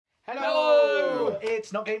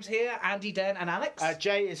It's Not Games here, Andy, Den and Alex.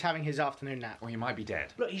 Jay is having his afternoon nap. Or he might be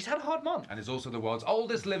dead. Look, he's had a hard month. And is also the world's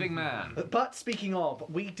oldest living man. But speaking of,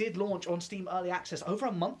 we did launch on Steam Early Access over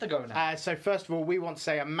a month ago now. So first of all, we want to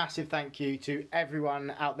say a massive thank you to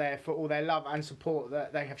everyone out there for all their love and support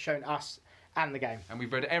that they have shown us and the game. And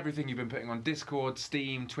we've read everything you've been putting on Discord,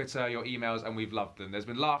 Steam, Twitter, your emails, and we've loved them. There's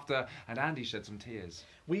been laughter, and Andy shed some tears.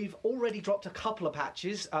 We've already dropped a couple of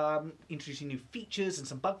patches, introducing new features and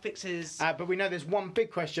some bug fixes. But we know there's one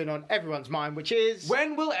big question on everyone's mind, which is...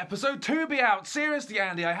 When will episode 2 be out? Seriously,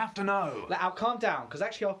 Andy, I have to know. Now, calm down, because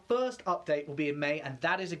actually our first update will be in May, and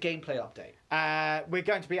that is a gameplay update. We're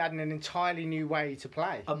going to be adding an entirely new way to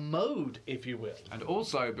play. A mode, if you will. And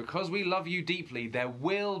also, because we love you deeply, there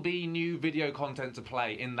will be new video content to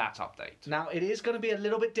play in that update. Now, it is going to be a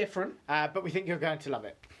little bit different. But we think you're going to love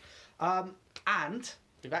it. And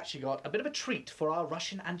we've actually got a bit of a treat for our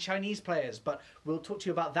Russian and Chinese players, but we'll talk to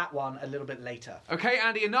you about that one a little bit later. Okay,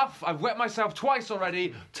 Andy, enough. I've wet myself twice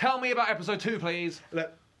already. Tell me about episode 2, please.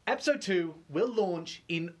 Look, episode 2 will launch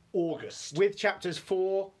in August. With chapters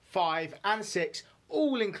 4, 5 and 6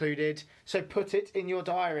 all included, so put it in your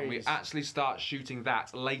diaries. We actually start shooting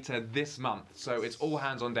that later this month, so it's all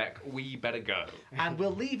hands on deck. We better go. And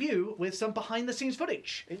we'll leave you with some behind-the-scenes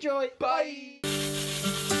footage. Enjoy. Bye!